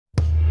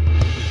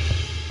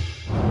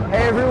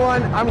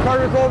everyone, I'm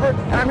Carter Culver,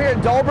 and I'm here at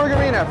Dahlberg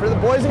Arena for the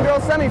boys and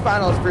girls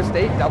semifinals for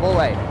State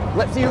AA.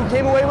 Let's see who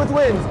came away with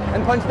wins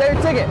and punched their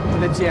ticket to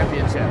the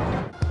championship.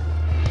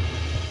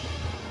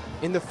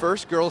 In the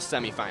first girls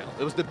semifinal,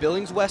 it was the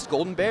Billings West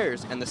Golden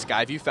Bears and the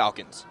Skyview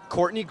Falcons.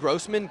 Courtney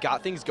Grossman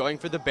got things going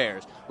for the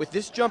Bears with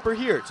this jumper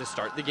here to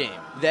start the game.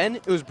 Then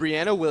it was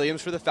Brianna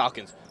Williams for the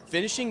Falcons,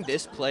 finishing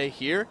this play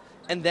here,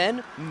 and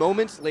then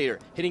moments later,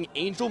 hitting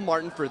Angel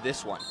Martin for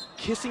this one,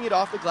 kissing it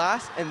off the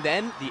glass, and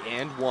then the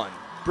and one.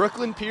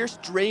 Brooklyn Pierce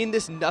drained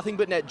this nothing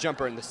but net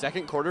jumper in the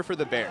second quarter for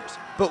the Bears,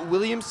 but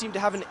Williams seemed to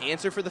have an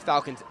answer for the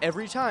Falcons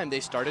every time they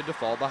started to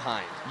fall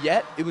behind.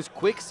 Yet, it was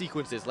quick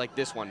sequences like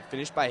this one,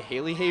 finished by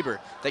Haley Haber,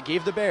 that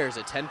gave the Bears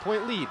a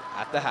 10-point lead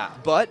at the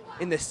half. But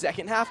in the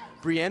second half,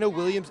 Brianna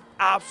Williams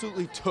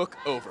absolutely took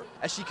over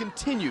as she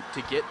continued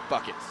to get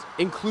buckets,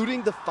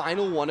 including the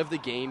final one of the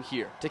game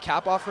here, to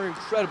cap off her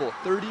incredible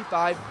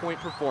 35-point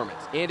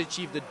performance and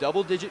achieve the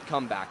double-digit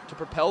comeback to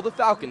propel the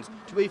Falcons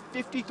to a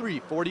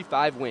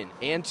 53-45 win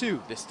and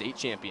to the state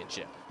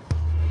championship.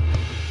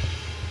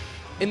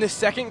 In the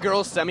second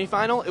girls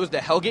semifinal, it was the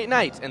Hellgate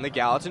Knights and the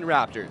Gallatin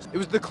Raptors. It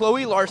was the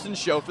Chloe Larson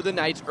show for the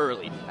Knights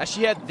early, as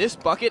she had this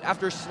bucket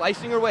after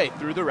slicing her way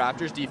through the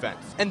Raptors defense.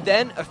 And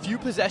then, a few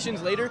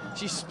possessions later,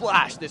 she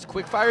splashed this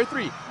quick-fire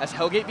three as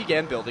Hellgate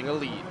began building a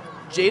lead.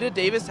 Jada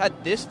Davis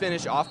had this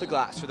finish off the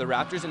glass for the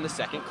Raptors in the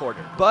second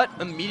quarter. But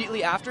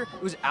immediately after,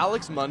 it was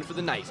Alex Munn for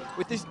the Knights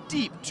with this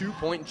deep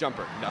two-point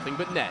jumper, nothing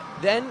but net.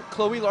 Then,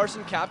 Chloe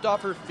Larson capped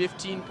off her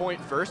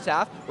 15-point first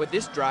half with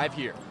this drive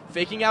here,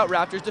 faking out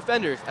Raptors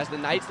defenders as the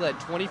Knights led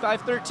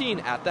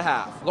 25-13 at the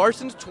half.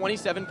 Larson's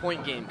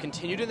 27-point game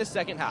continued in the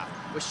second half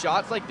with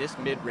shots like this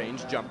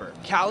mid-range jumper.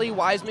 Callie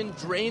Wiseman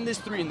drained this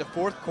three in the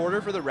fourth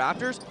quarter for the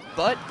Raptors,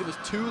 but it was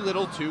too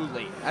little too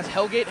late as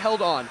Hellgate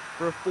held on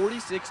for a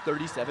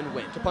 46-37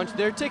 win to punch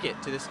their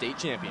ticket to the state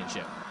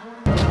championship.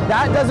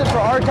 That does it for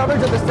our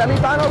coverage of the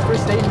semifinals for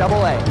State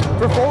AA.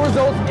 For full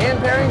results and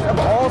pairings of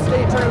all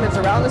state tournaments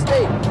around the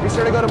state, be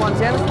sure to go to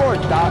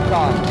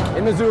montanasports.com.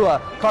 In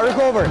Missoula, Carter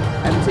Culver,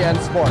 MTN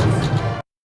Sports.